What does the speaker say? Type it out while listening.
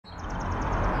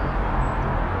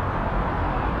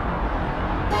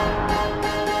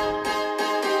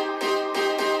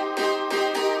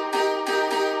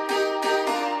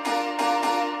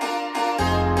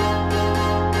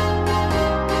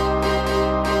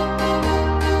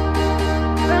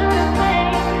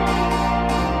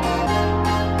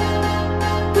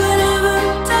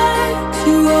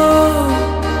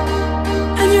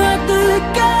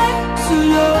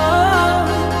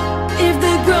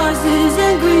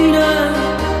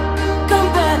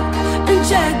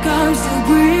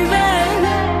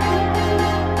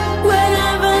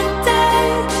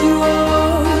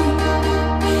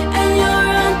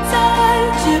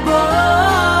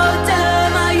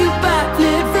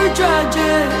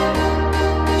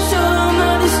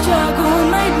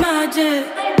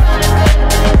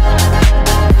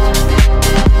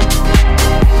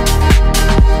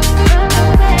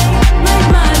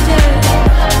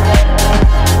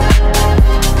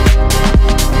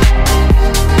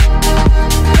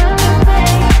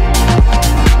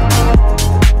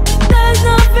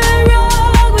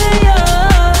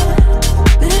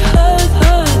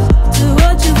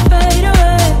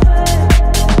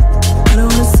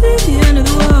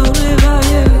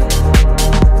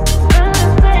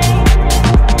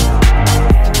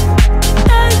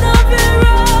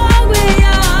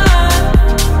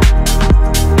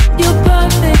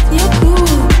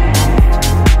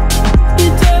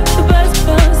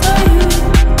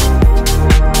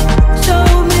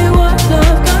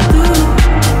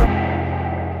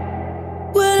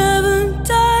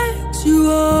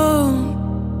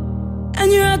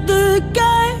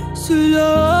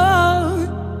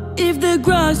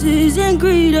grass isn't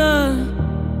greener.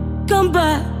 Come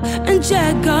back and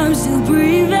check I'm still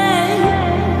breathing.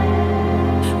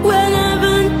 When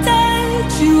heaven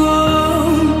takes you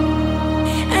home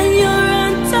and you're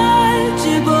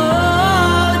untouchable,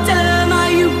 tell them how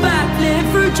you backlit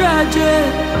through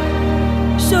tragic.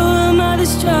 Show them how the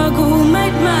struggle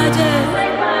made magic.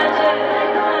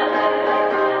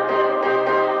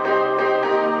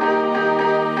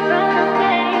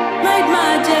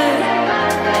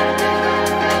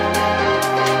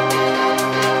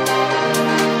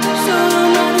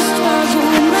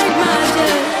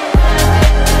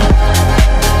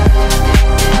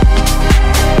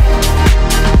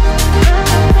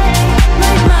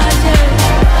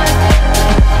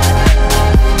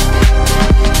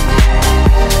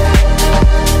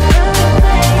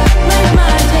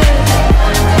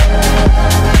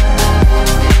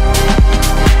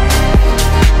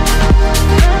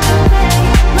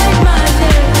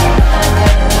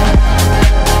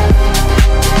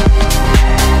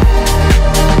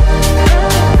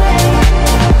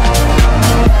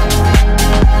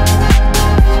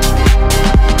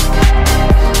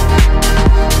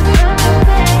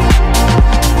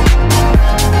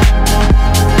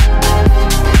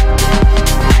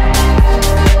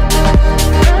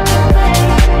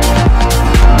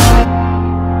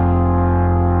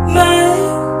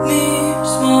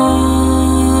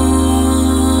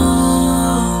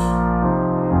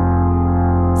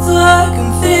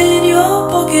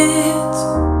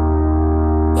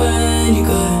 When you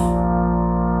go,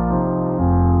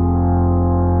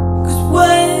 'cause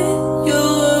when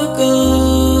you're gone,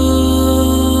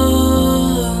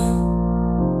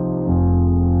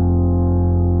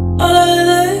 all of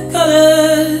the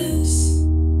colors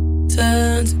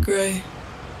turn to grey.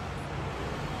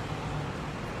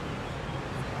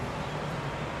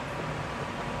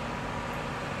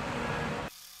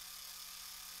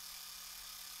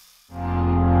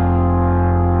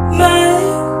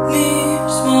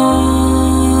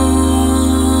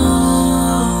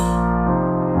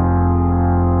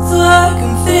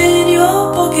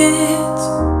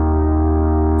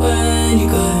 When you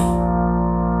go.